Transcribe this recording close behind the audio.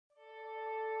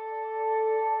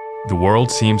The world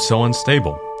seems so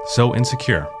unstable, so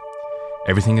insecure.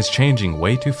 Everything is changing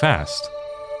way too fast.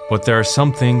 But there are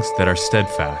some things that are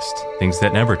steadfast, things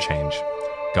that never change.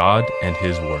 God and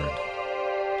His Word.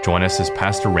 Join us as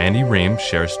Pastor Randy Ream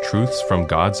shares truths from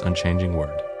God's unchanging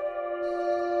Word.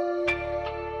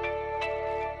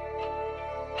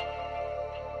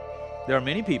 There are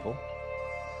many people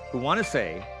who want to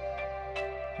say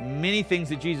many things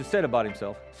that Jesus said about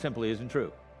Himself simply isn't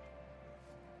true.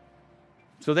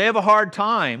 So they have a hard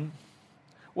time.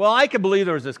 Well, I can believe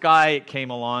there was this guy that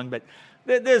came along, but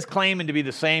this claiming to be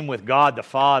the same with God the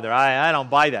Father, I don't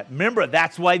buy that. Remember,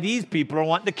 that's why these people are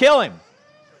wanting to kill Him.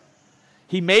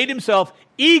 He made Himself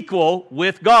equal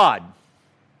with God.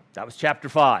 That was chapter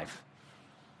 5.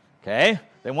 Okay?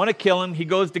 They want to kill Him. He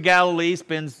goes to Galilee,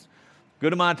 spends a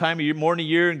good amount of time, more than a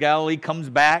year in Galilee, comes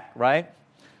back, right?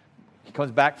 He comes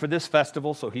back for this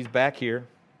festival, so he's back here.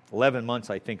 11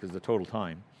 months, I think, is the total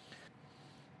time.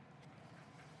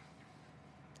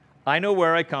 I know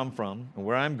where I come from and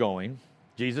where I'm going.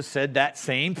 Jesus said that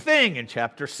same thing in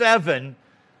chapter 7,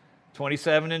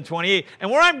 27 and 28.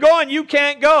 And where I'm going, you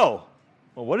can't go.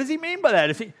 Well, what does He mean by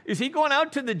that? Is he going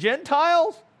out to the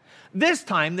Gentiles? This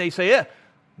time they say, yeah,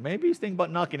 maybe He's thinking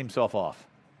about knocking Himself off,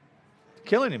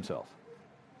 killing Himself.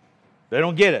 They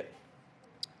don't get it.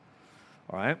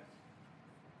 All right?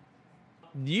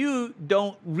 You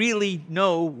don't really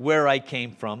know where I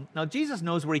came from. Now, Jesus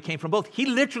knows where He came from both. He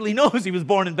literally knows He was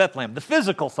born in Bethlehem, the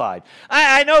physical side.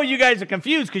 I know you guys are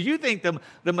confused because you think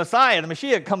the Messiah, the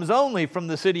Mashiach, comes only from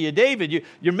the city of David.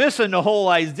 You're missing the whole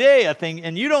Isaiah thing,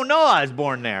 and you don't know I was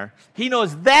born there. He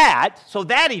knows that, so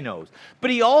that He knows.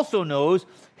 But He also knows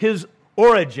His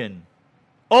origin,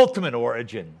 ultimate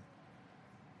origin,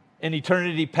 in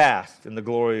eternity past, in the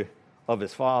glory of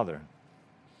His Father.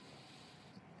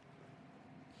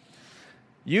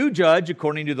 You judge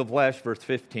according to the flesh, verse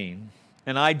 15,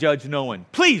 and I judge no one.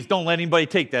 Please don't let anybody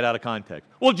take that out of context.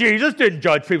 Well, Jesus didn't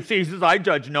judge people. He says, I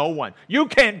judge no one. You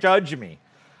can't judge me.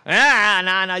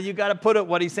 No, you got to put it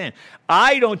what He's saying.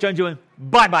 I don't judge you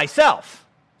by myself.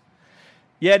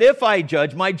 Yet if I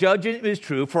judge, my judgment is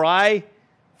true, for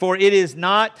it is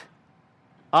not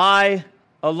I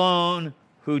alone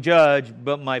who judge,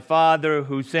 but my Father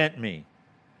who sent me.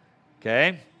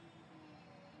 Okay?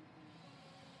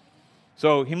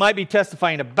 So He might be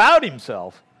testifying about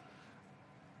Himself,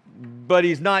 but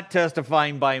He's not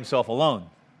testifying by Himself alone.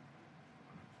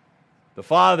 The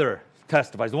Father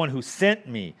testifies. The one who sent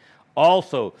me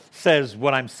also says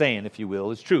what I'm saying, if you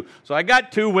will, is true. So I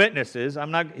got two witnesses.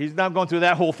 He's not going through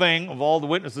that whole thing of all the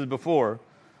witnesses before.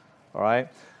 All right?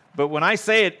 But when I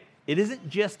say it, it isn't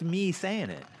just me saying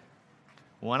it.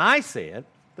 When I say it,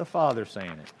 the Father's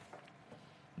saying it.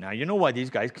 Now, you know why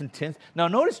these guys contend. Now,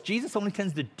 notice Jesus only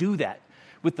tends to do that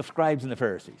with the scribes and the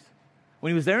Pharisees.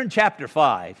 When He was there in chapter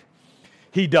 5,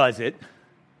 He does it.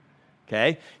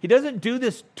 Okay? He doesn't do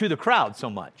this to the crowd so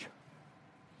much.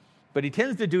 But He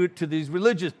tends to do it to these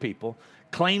religious people,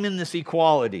 claiming this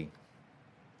equality.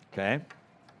 Okay?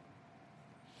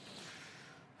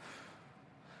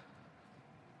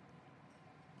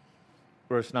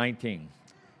 Verse 19.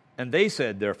 And they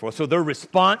said, therefore, so their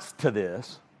response to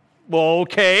this, well,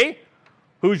 okay,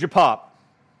 who's your pop?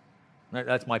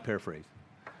 That's my paraphrase.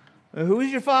 Who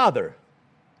is your father?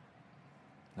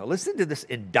 Now listen to this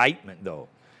indictment, though.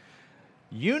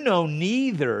 You know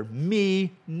neither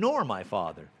me nor my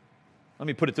Father. Let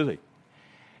me put it this way.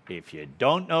 If you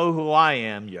don't know who I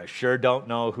am, you sure don't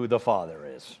know who the Father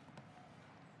is.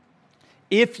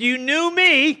 If you knew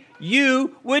me,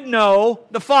 you would know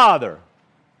the Father.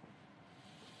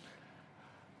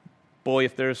 Boy,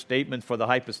 if there's statements for the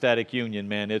hypostatic union,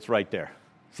 man, it's right there.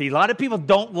 See, a lot of people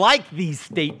don't like these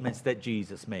statements that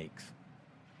Jesus makes.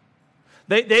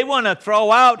 They want to throw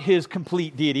out His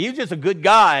complete deity. He was just a good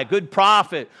guy, a good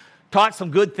prophet, taught some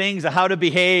good things of how to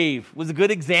behave, was a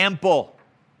good example.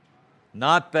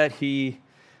 Not that He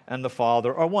and the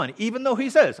Father are one, even though He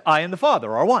says, I and the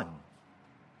Father are one.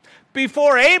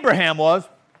 Before Abraham was,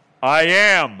 I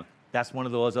am. That's one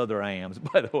of those other I ams,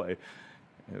 by the way.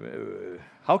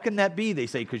 How can that be, they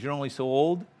say, because you're only so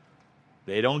old?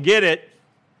 They don't get it.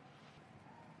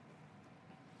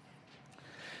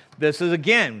 This is,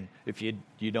 again, if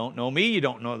you don't know me, you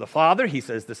don't know the Father. He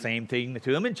says the same thing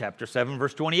to him in chapter 7,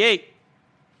 verse 28.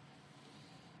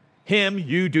 Him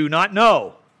you do not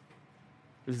know.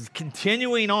 This is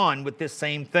continuing on with this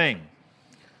same thing.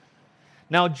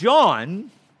 Now,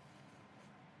 John,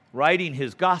 writing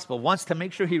his gospel, wants to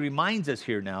make sure he reminds us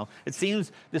here now. It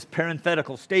seems this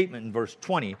parenthetical statement in verse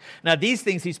 20. Now, these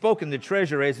things he spoke in the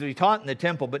treasury as he taught in the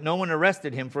temple, but no one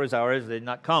arrested him for his hour as they did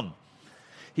not come.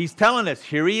 He's telling us,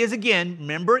 here he is again.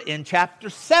 Remember, in chapter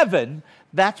 7,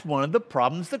 that's one of the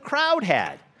problems the crowd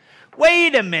had.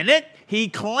 Wait a minute. He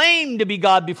claimed to be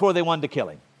God before they wanted to kill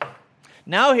him.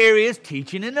 Now here he is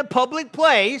teaching in a public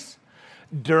place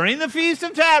during the Feast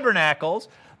of Tabernacles.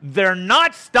 They're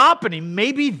not stopping him.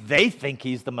 Maybe they think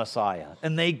he's the Messiah.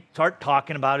 And they start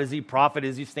talking about, is he prophet?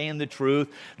 Is he saying the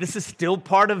truth? This is still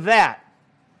part of that.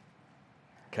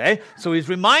 Okay? So he's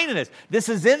reminding us, this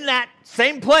is in that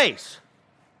same place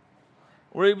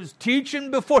where he was teaching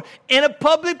before. In a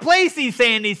public place he's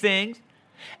saying these things.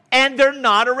 And they're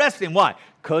not arresting him. Why?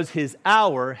 Because his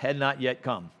hour had not yet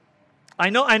come. I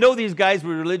know these guys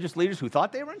were religious leaders who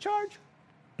thought they were in charge.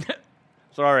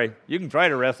 Sorry, you can try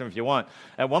to arrest him if you want.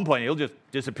 At one point, he'll just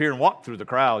disappear and walk through the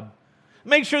crowd.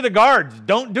 Make sure the guards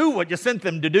don't do what you sent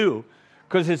them to do,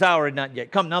 because his hour had not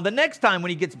yet come. Now, the next time when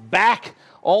he gets back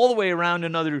all the way around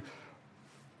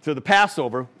to the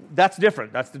Passover, that's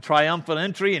different. That's the triumphal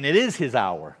entry, and it is his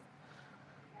hour.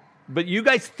 But you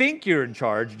guys think you're in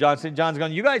charge. John's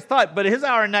going, you guys thought, but his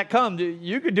hour had not come.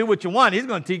 You could do what you want. He's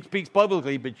going to teach peace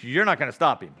publicly, but you're not going to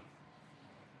stop him.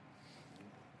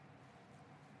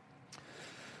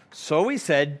 So he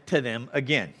said to them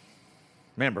again,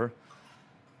 remember,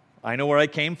 I know where I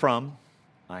came from.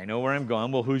 I know where I'm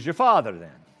going. Well, who's your father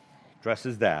then?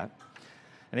 Addresses that.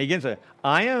 And he again said,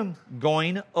 I am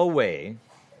going away,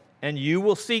 and you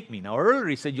will seek me. Now, earlier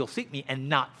he said, you'll seek me and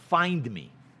not find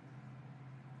me.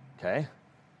 Okay?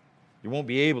 You won't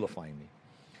be able to find me.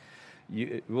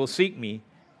 You will seek me,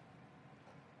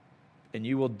 and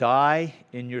you will die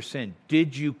in your sin.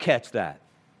 Did you catch that?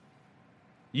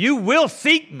 You will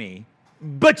seek me,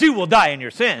 but you will die in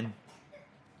your sin.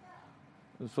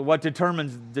 So what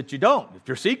determines that you don't? If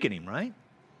you're seeking him, right?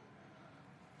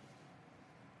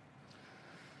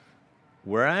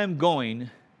 Where I am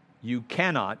going, you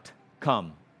cannot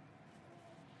come.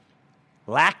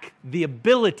 Lack the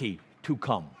ability to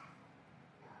come.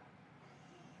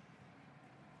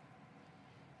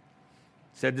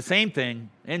 Said the same thing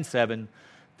in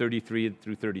 7:33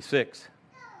 through 36.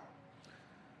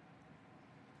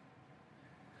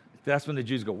 That's when the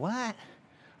Jews go, what?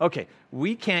 Okay,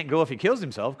 we can't go if he kills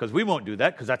himself, because we won't do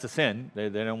that, because that's a sin. They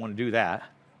don't want to do that.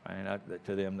 Right?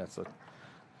 To them, that's all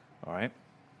right.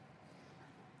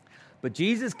 But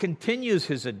Jesus continues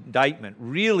his indictment,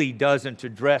 really doesn't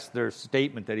address their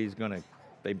statement that he's going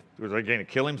to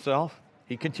kill himself.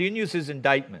 He continues his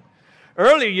indictment.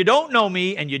 Earlier, you don't know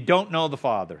me and you don't know the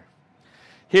Father.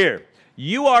 Here,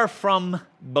 you are from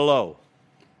below.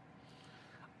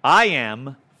 I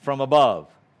am from above.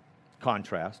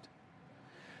 Contrast.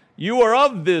 You are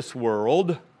of this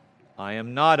world. I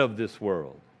am not of this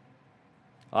world.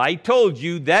 I told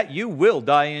you that you will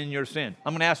die in your sin.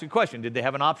 I'm going to ask you a question. Did they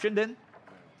have an option then?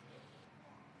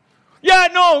 Yeah,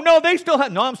 no, they still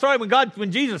have. No, I'm sorry.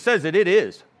 When Jesus says it, it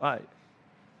is. All right.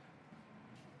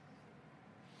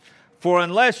 For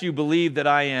unless you believe that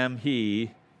I am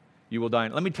he, you will die.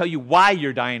 Let me tell you why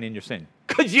you're dying in your sin.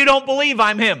 Because you don't believe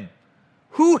I'm him.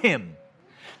 Who him?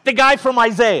 The guy from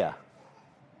Isaiah.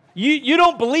 You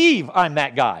don't believe I'm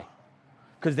that guy.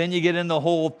 Because then you get in the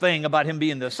whole thing about him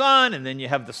being the son, and then you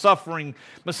have the suffering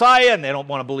Messiah, and they don't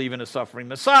want to believe in a suffering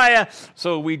Messiah.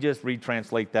 So we just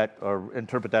retranslate that or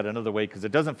interpret that another way because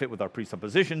it doesn't fit with our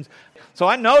presuppositions. So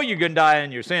I know you're going to die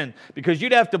in your sin because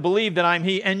you'd have to believe that I'm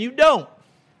he, and you don't.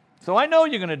 So I know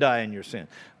you're going to die in your sin.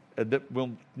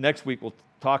 Next week we'll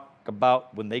talk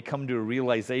about when they come to a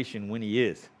realization when he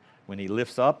is. When he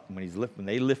lifts up, when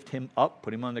they lift him up,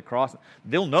 put him on the cross,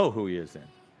 they'll know who he is then.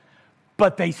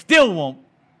 But they still won't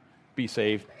be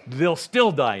saved. They'll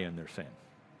still die in their sin.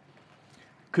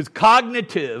 Because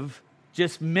cognitive,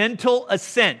 just mental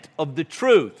assent of the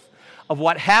truth of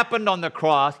what happened on the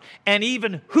cross and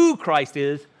even who Christ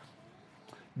is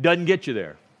doesn't get you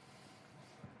there.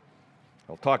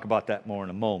 I'll talk about that more in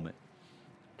a moment.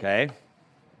 Okay?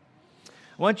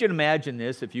 I want you to imagine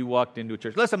this if you walked into a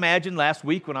church. Let's imagine last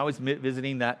week when I was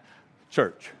visiting that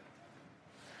church.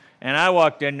 And I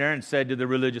walked in there and said to the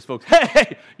religious folks,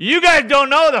 hey, you guys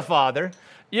don't know the Father.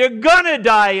 You're going to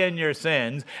die in your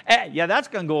sins. Yeah, that's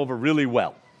going to go over really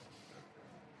well.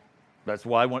 That's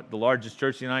why the largest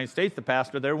church in the United States, the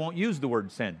pastor there won't use the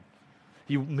word sin.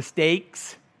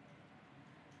 Mistakes.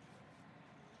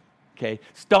 Okay,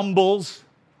 stumbles.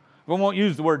 We won't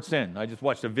use the word sin. I just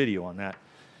watched a video on that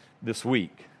this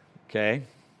week. Okay,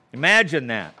 imagine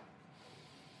that.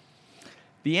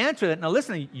 The answer to that, now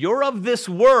listen, you're of this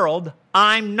world,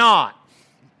 I'm not.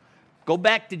 Go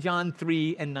back to John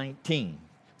 3:19.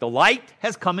 The light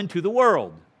has come into the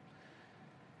world,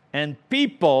 and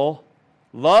people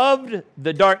loved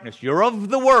the darkness. You're of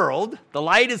the world. The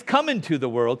light is come into the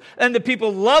world. And the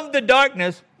people loved the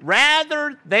darkness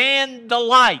rather than the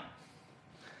light.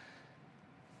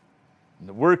 And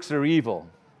the works are evil.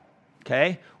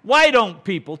 Okay? Why don't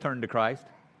people turn to Christ?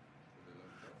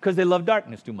 Because they love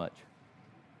darkness too much.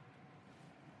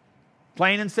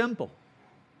 Plain and simple.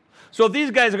 So if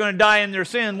these guys are going to die in their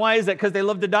sin, why is that? Because they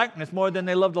love the darkness more than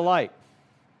they love the light.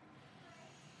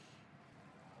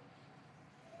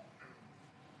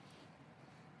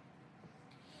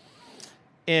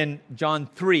 In John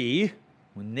 3,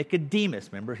 when Nicodemus,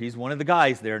 remember, he's one of the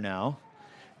guys there now,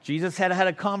 Jesus had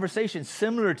a conversation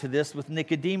similar to this with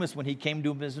Nicodemus when he came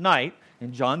to him his night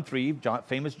in John 3,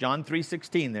 famous John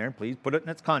 3:16 there. Please put it in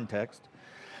its context.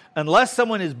 Unless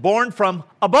someone is born from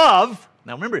above,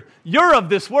 now remember, you're of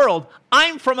this world,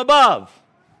 I'm from above.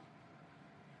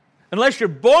 Unless you're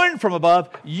born from above,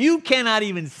 you cannot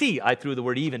even see, I threw the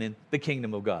word even in, the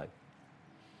kingdom of God.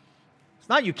 It's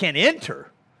not you can't enter.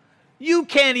 You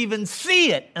can't even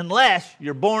see it unless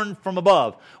you're born from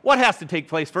above. What has to take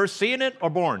place first, seeing it or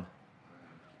born?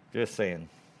 Just saying.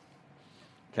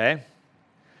 Okay?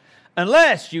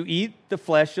 Unless you eat the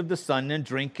flesh of the Son and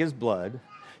drink his blood,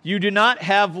 you do not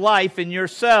have life in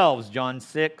yourselves. John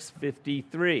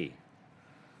 6:53.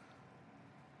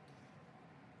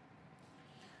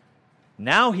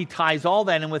 Now he ties all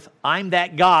that in with, I'm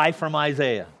that guy from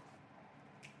Isaiah.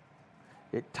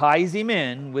 It ties him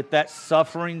in with that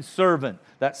suffering servant,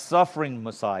 that suffering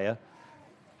Messiah.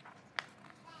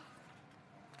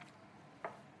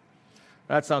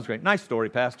 That sounds great. Nice story,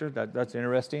 Pastor. That's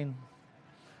interesting.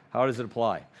 How does it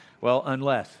apply? Well,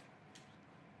 unless.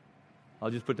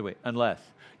 I'll just put it away. Unless.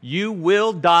 You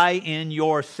will die in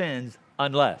your sins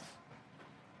unless.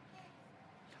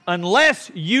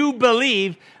 Unless you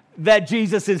believe that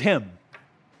Jesus is him.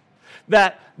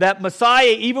 That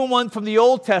Messiah, even one from the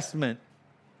Old Testament,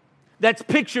 that's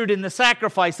pictured in the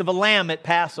sacrifice of a lamb at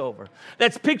Passover.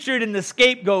 That's pictured in the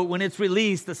scapegoat when it's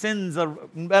released. The sins are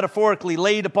metaphorically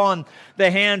laid upon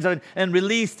the hands and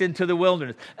released into the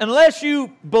wilderness. Unless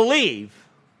you believe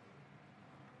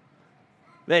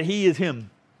that he is him.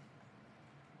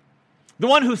 The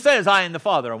one who says, I and the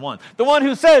Father are one. The one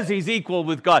who says he's equal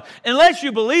with God. Unless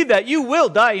you believe that, you will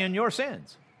die in your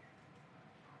sins.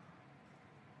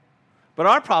 But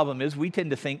our problem is we tend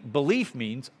to think belief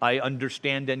means I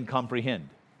understand and comprehend.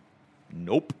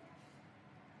 Nope.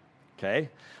 Okay?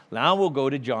 Now we'll go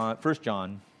to 1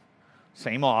 John,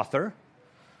 same author,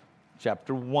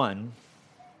 chapter 1,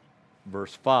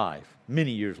 verse 5,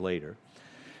 many years later.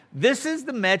 This is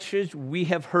the message we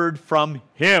have heard from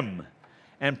him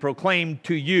and proclaimed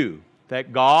to you,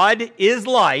 that God is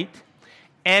light,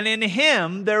 and in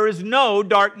him there is no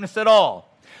darkness at all.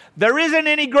 There isn't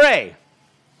any gray.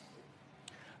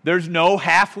 There's no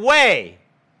halfway.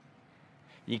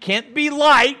 You can't be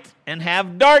light and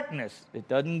have darkness. It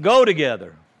doesn't go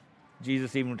together.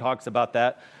 Jesus even talks about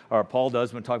that, or Paul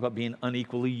does when he talks about being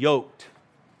unequally yoked.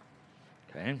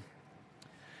 Okay?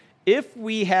 If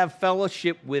we have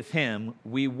fellowship with him,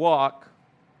 we walk.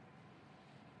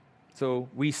 So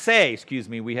we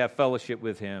have fellowship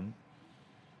with him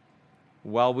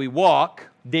while we walk,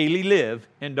 daily live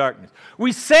in darkness.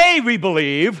 We say we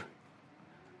believe,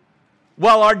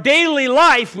 while our daily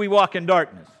life we walk in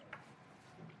darkness.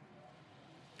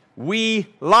 We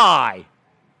lie.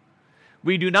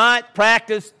 We do not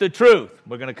practice the truth.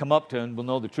 We're going to come up to and we'll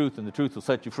know the truth, and the truth will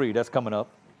set you free. That's coming up.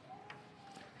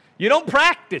 You don't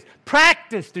practice.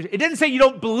 It didn't say you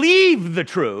don't believe the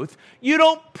truth. You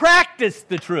don't practice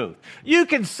the truth. You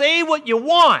can say what you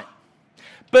want,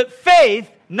 but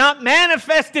faith, not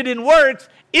manifested in works,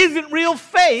 isn't real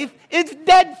faith. It's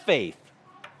dead faith.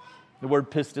 The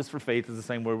word pistis for faith is the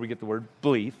same word we get the word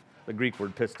belief, the Greek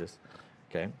word pistis.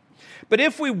 Okay? But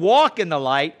if we walk in the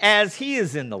light as he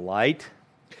is in the light,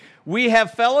 we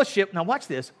have fellowship, now watch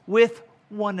this, with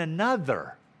one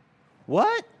another.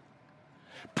 What?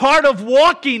 Part of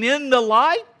walking in the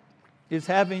light is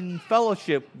having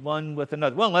fellowship one with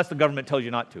another. Well, unless the government tells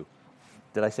you not to.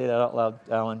 Did I say that out loud,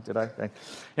 Alan? Did I?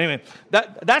 Anyway,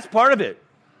 that's part of it.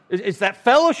 It's that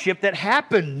fellowship that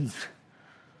happens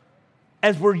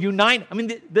as we're united. I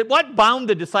mean, what bound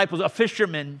the disciples? A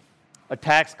fisherman, a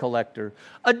tax collector,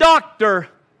 a doctor.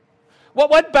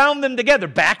 What bound them together?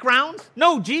 Backgrounds?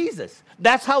 No, Jesus.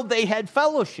 That's how they had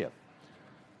fellowship.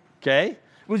 Okay?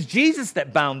 It was Jesus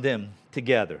that bound them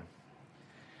together.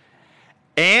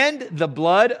 And the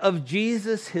blood of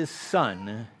Jesus, his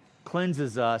Son,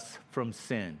 cleanses us from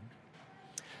sin.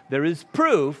 There is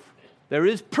proof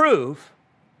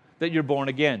that you're born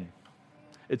again.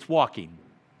 It's walking.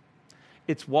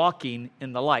 It's walking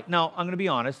in the light. Now, I'm going to be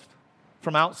honest.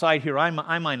 From outside here, I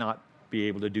might not be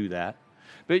able to do that.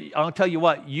 But I'll tell you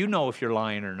what, you know if you're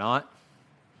lying or not.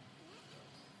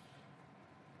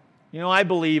 You know, I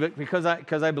believe it because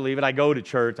I believe it. I go to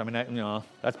church. I mean,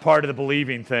 that's part of the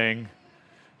believing thing.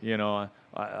 You know,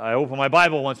 I open my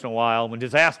Bible once in a while when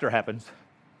disaster happens.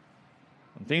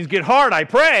 When things get hard, I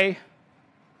pray.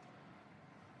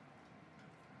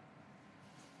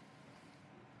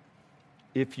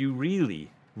 If you really,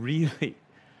 really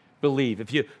believe,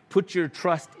 if you put your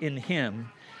trust in Him,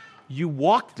 you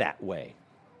walk that way.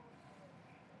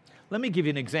 Let me give you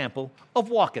an example of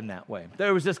walking that way.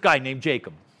 There was this guy named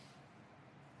Jacob.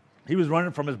 He was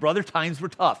running from his brother. Times were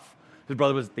tough. His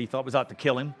brother he thought was out to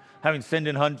kill him, having sinned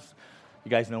in hundreds.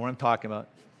 You guys know what I'm talking about.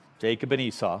 Jacob and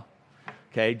Esau.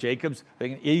 Okay,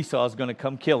 Esau is going to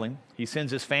come kill him. He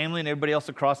sends his family and everybody else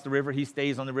across the river. He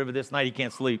stays on the river this night. He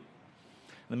can't sleep.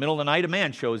 In the middle of the night, a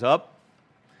man shows up,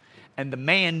 and the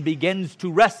man begins to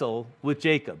wrestle with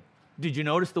Jacob. Did you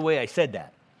notice the way I said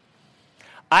that?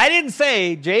 I didn't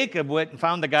say Jacob went and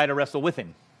found the guy to wrestle with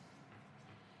him.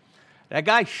 That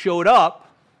guy showed up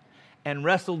and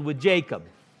wrestled with Jacob.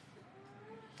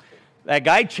 That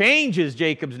guy changes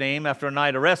Jacob's name after a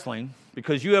night of wrestling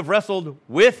because you have wrestled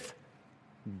with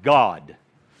God.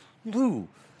 Ooh,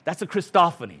 that's a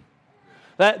Christophany.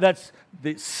 That's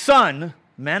the Son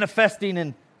manifesting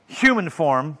in human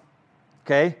form,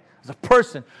 okay, as a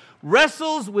person,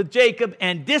 wrestles with Jacob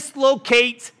and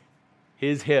dislocates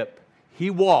his hip. He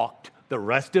walked the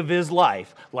rest of his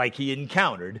life like he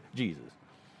encountered Jesus.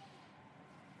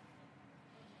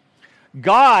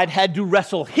 God had to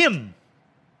wrestle him.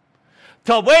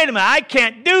 Tell, wait a minute, I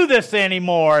can't do this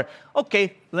anymore.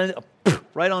 Okay,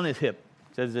 right on his hip.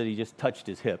 It says that he just touched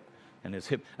his hip, and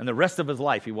the rest of his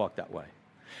life he walked that way.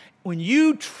 When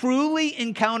you truly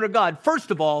encounter God, first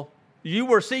of all, you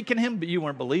were seeking Him, but you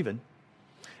weren't believing.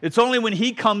 It's only when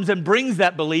He comes and brings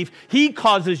that belief, He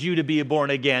causes you to be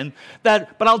born again.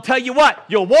 But I'll tell you what,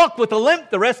 you'll walk with a limp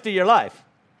the rest of your life.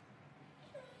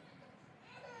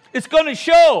 It's going to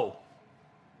show.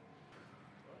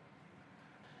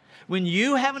 When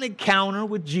you have an encounter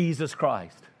with Jesus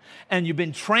Christ and you've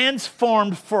been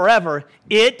transformed forever,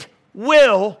 it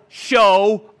will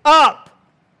show up.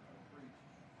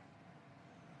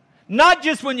 Not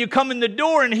just when you come in the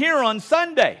door and here on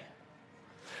Sunday,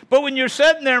 but when you're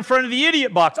sitting there in front of the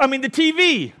idiot box. I mean, the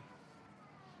TV.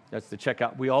 That's the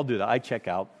checkout. We all do that. I check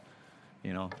out,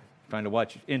 trying to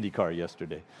watch IndyCar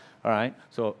yesterday. All right.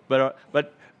 So,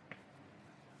 but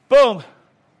boom.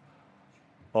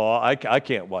 Oh, I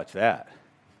can't watch that.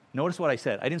 Notice what I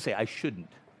said. I didn't say I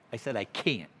shouldn't. I said I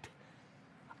can't.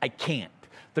 I can't.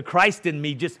 The Christ in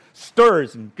me just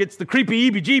stirs and gets the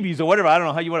creepy heebie-jeebies or whatever. I don't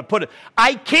know how you want to put it.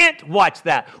 I can't watch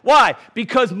that. Why?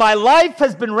 Because my life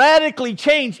has been radically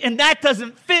changed, and that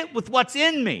doesn't fit with what's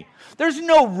in me. There's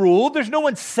no rule. There's no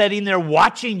one sitting there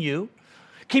watching you,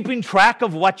 keeping track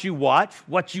of what you watch,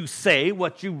 what you say,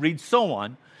 what you read, so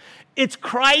on. It's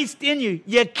Christ in you.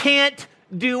 You can't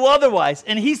do otherwise.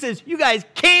 And He says, you guys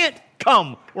can't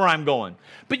come where I'm going.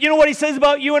 But you know what He says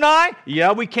about you and I?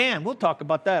 Yeah, we can. We'll talk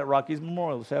about that at Rocky's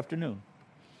Memorial this afternoon.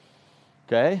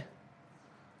 Okay?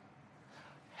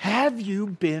 Have you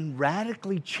been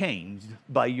radically changed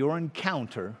by your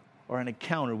encounter or an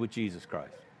encounter with Jesus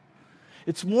Christ?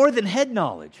 It's more than head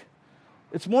knowledge.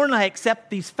 It's more than I accept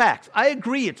these facts. I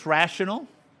agree it's rational.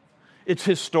 It's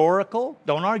historical.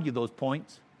 Don't argue those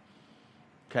points.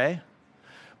 Okay?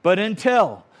 But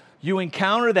until you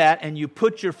encounter that and you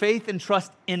put your faith and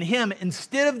trust in Him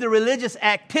instead of the religious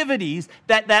activities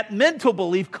that mental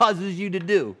belief causes you to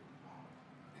do.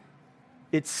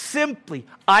 It's simply,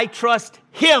 I trust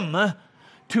Him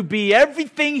to be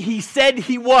everything He said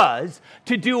He was,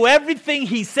 to do everything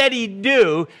He said He'd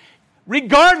do,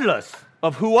 regardless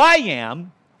of who I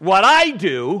am, what I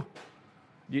do.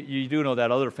 You do know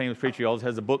that other famous preacher, he always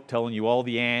has a book telling you all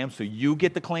the I ams, so you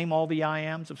get to claim all the I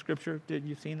ams of Scripture. Did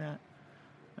you seen that?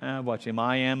 Watch him.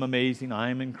 I am amazing. I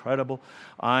am incredible.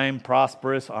 I'm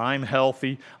prosperous. I'm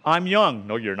healthy. I'm young.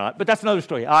 No, you're not. But that's another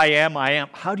story. I am.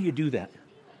 How do you do that?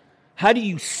 How do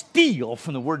you steal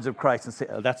from the words of Christ and say,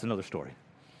 oh, that's another story?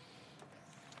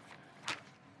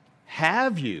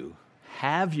 Have you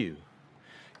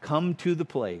come to the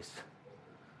place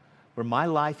where my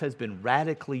life has been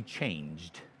radically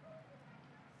changed?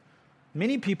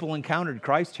 Many people encountered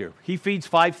Christ here. He feeds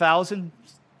 5,000.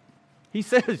 He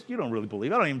says, you don't really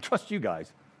believe. I don't even trust you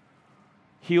guys.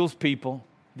 Heals people,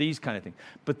 these kind of things.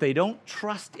 But they don't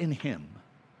trust in Him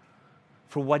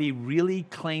for what He really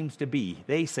claims to be.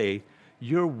 They say,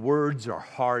 your words are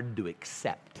hard to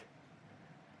accept.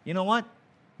 You know what?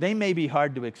 They may be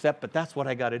hard to accept, but that's what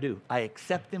I got to do. I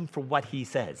accept Him for what He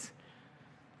says.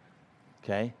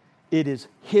 Okay? It is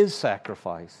His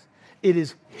sacrifice. It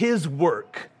is His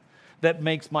work that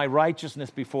makes my righteousness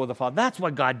before the Father. That's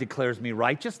why God declares me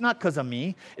righteous, not because of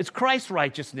me. It's Christ's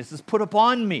righteousness is put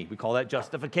upon me. We call that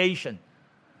justification.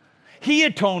 He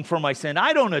atoned for my sin.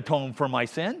 I don't atone for my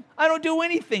sin. I don't do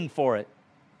anything for it.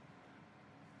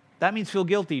 That means feel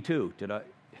guilty too. Did I?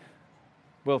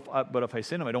 Well, but if I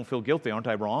sin, if I don't feel guilty, aren't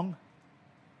I wrong?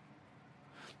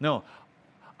 No.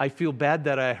 I feel bad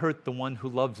that I hurt the one who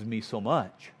loves me so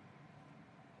much.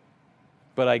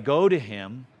 But I go to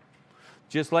Him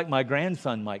just like my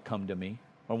grandson might come to me,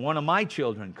 or one of my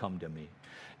children come to me.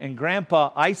 And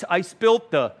Grandpa, I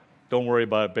spilt the, don't worry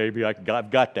about it, baby, I've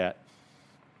got that.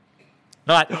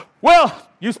 Not, well,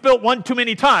 you spilt one too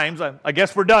many times. I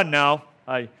guess we're done now.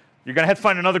 You're going to have to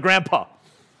find another grandpa.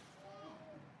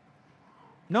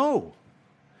 No.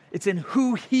 It's in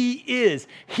who He is.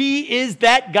 He is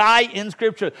that guy in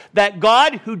Scripture. That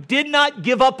God who did not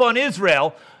give up on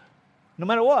Israel, no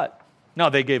matter what. No,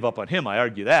 they gave up on Him. I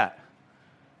argue that.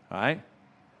 All right?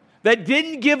 That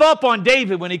didn't give up on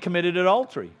David when he committed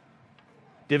adultery.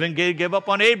 Didn't give up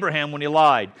on Abraham when he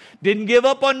lied. Didn't give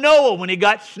up on Noah when he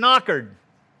got schnockered.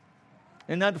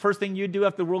 Isn't that the first thing you do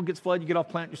after the world gets flooded? You get off,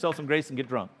 plant yourself some grace, and get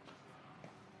drunk.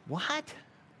 What?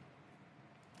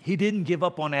 He didn't give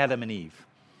up on Adam and Eve.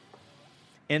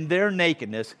 In their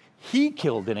nakedness, He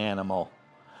killed an animal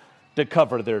to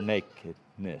cover their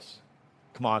nakedness.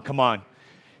 Come on, come on.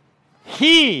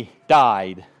 He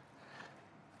died.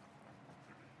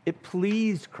 It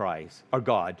pleased Christ, or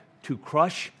God, to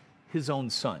crush His own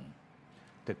Son,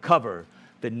 to cover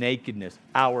the nakedness,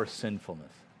 our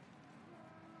sinfulness.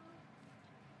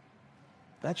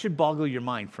 That should boggle your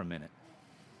mind for a minute.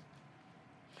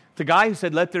 The guy who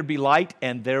said, let there be light,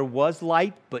 and there was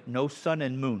light, but no sun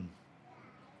and moon.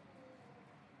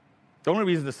 The only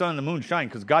reason the sun and the moon shine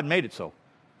because God made it so.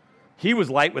 He was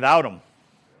light without them.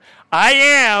 I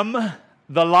am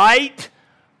the light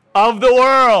of the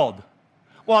world.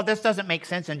 Well, this doesn't make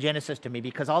sense in Genesis to me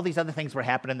because all these other things were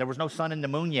happening. There was no sun and the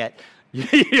moon yet.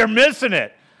 You're missing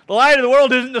it. The light of the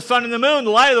world isn't the sun and the moon.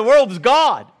 The light of the world is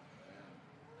God.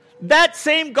 That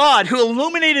same God who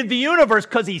illuminated the universe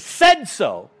because He said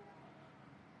so,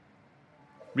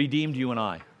 redeemed you and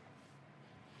I.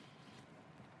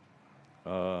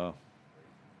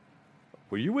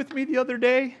 Were you with me the other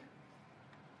day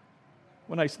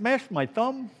when I smashed my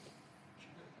thumb?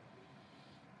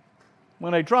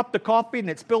 When I dropped the coffee and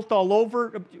it spilt all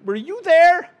over? Were you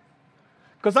there?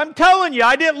 Because I'm telling you,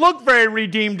 I didn't look very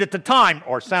redeemed at the time,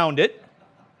 or sound it.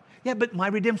 Yeah, but my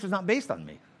redemption is not based on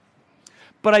me.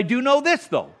 But I do know this,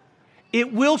 though.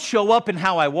 It will show up in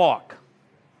how I walk.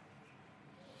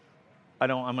 I'm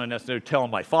not necessarily telling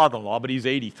my father-in-law, but he's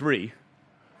 83.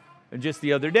 And just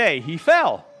the other day, he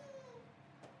fell.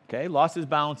 Okay, lost his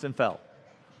balance and fell.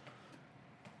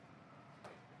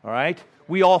 All right?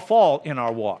 We all fall in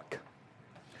our walk.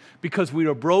 Because we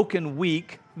are broken,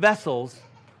 weak vessels,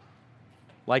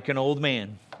 like an old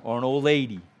man or an old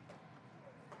lady.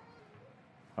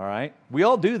 All right? We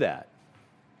all do that.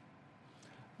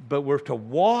 But we're to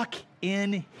walk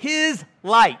in His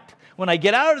light. When I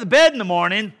get out of the bed in the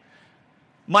morning,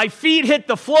 my feet hit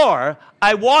the floor,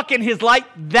 I walk in His light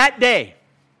that day.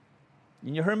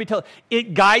 And you heard me tell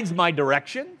it guides my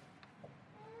direction.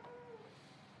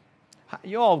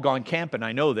 You all have gone camping,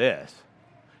 I know this.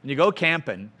 And you go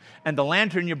camping, and the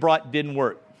lantern you brought didn't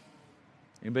work.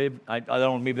 Anybody? I don't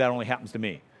know, maybe that only happens to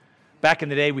me. Back in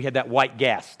the day, we had that white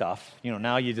gas stuff.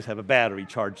 Now you just have a battery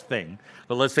charged thing.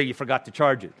 But let's say you forgot to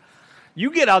charge it.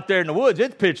 You get out there in the woods,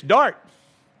 it's pitch dark.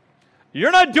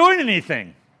 You're not doing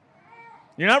anything.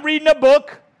 You're not reading a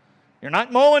book. You're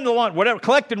not mowing the lawn, whatever,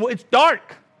 collecting. It's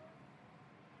dark.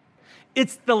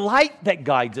 It's the light that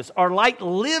guides us. Our light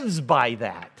lives by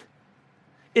that.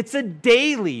 It's a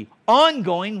daily,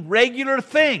 ongoing, regular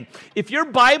thing. If your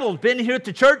Bible's been here at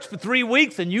the church for 3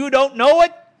 weeks and you don't know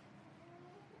it,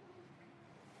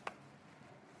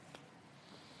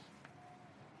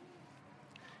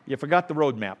 you forgot the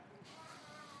road map,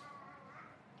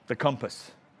 the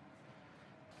compass.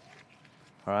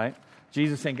 All right?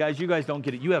 Jesus is saying, guys, you guys don't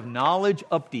get it. You have knowledge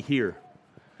up to here.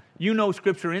 You know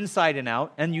Scripture inside and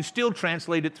out, and you still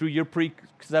translate it through your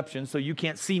preconception, so you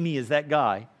can't see me as that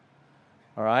guy.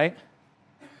 All right?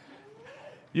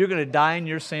 You're going to die in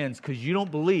your sins because you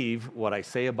don't believe what I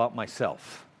say about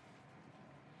myself.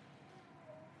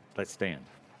 Let's stand.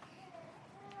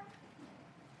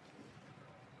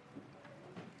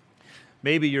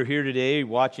 Maybe you're here today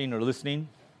watching or listening.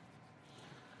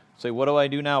 Say, what do I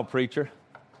do now, preacher?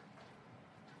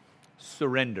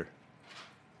 Surrender.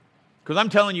 Because I'm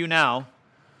telling you now,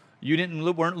 you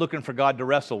weren't looking for God to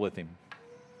wrestle with Him.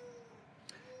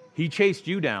 He chased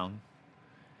you down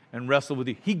and wrestled with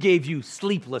you. He gave you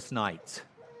sleepless nights.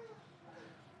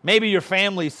 Maybe your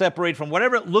family is separated from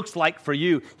whatever it looks like for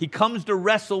you. He comes to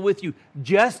wrestle with you.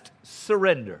 Just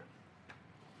surrender.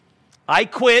 I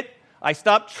quit. I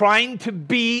stopped trying to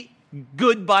be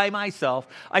good by myself.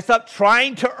 I stopped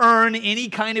trying to earn any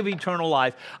kind of eternal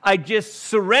life. I just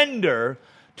surrender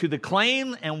to the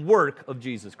claim and work of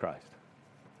Jesus Christ.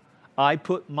 I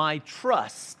put my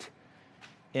trust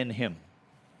in Him.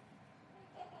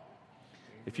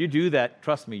 If you do that,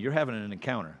 trust me, you're having an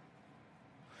encounter.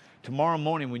 Tomorrow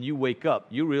morning when you wake up,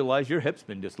 you realize your hip's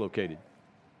been dislocated.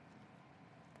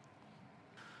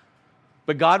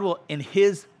 But God will, in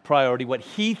His priority, what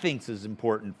He thinks is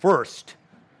important first,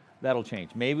 that'll change.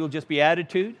 Maybe it'll just be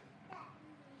attitude.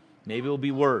 Maybe it'll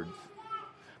be words.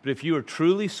 But if you are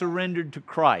truly surrendered to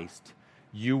Christ,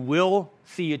 you will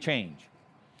see a change.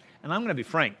 And I'm going to be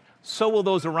frank, so will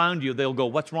those around you. They'll go,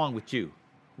 what's wrong with you?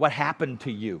 What happened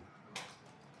to you?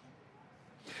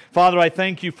 Father, I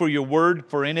thank you for your word,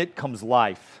 for in it comes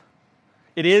life.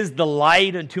 It is the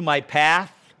light unto my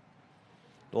path,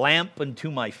 lamp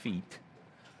unto my feet.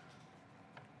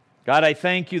 God, I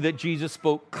thank you that Jesus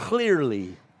spoke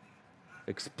clearly,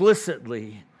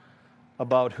 explicitly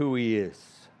about who He is.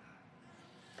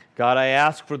 God, I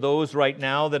ask for those right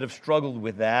now that have struggled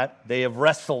with that. They have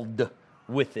wrestled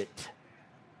with it.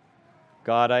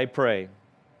 God, I pray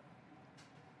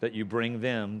that you bring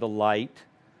them the light,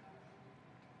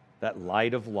 that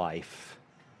light of life.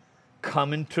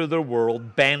 Come into their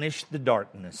world, banish the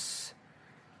darkness.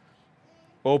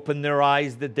 Open their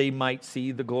eyes that they might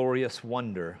see the glorious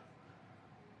wonder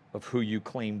of who you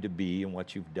claim to be and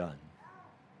what you've done.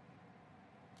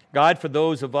 God, for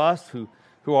those of us who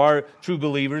are true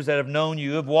believers that have known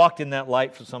you, have walked in that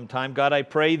light for some time, God, I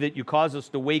pray that you cause us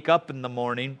to wake up in the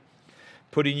morning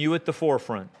putting you at the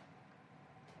forefront.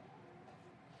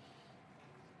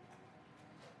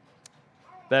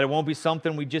 That it won't be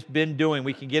something we've just been doing.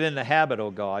 We can get in the habit,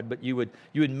 oh God, but you would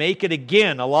make it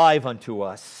again alive unto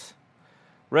us.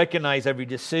 Recognize every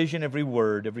decision, every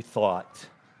word, every thought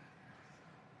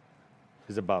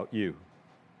is about you.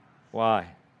 Why?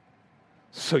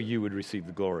 So you would receive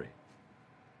the glory.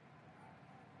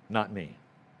 Not me.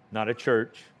 Not a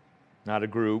church. Not a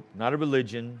group. Not a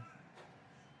religion.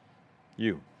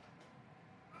 You.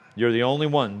 You're the only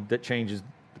one that changes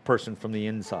the person from the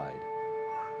inside.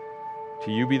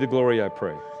 To you be the glory, I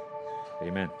pray.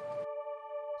 Amen.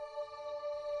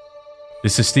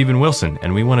 This is Stephen Wilson,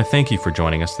 and we want to thank you for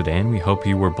joining us today, and we hope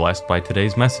you were blessed by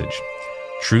today's message.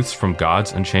 Truths from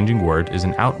God's Unchanging Word is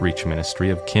an outreach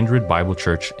ministry of Kindred Bible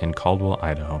Church in Caldwell,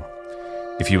 Idaho.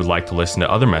 If you would like to listen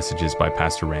to other messages by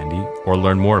Pastor Randy or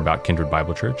learn more about Kindred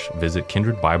Bible Church, visit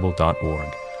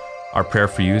kindredbible.org. Our prayer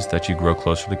for you is that you grow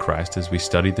closer to Christ as we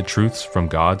study the truths from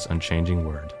God's unchanging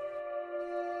Word.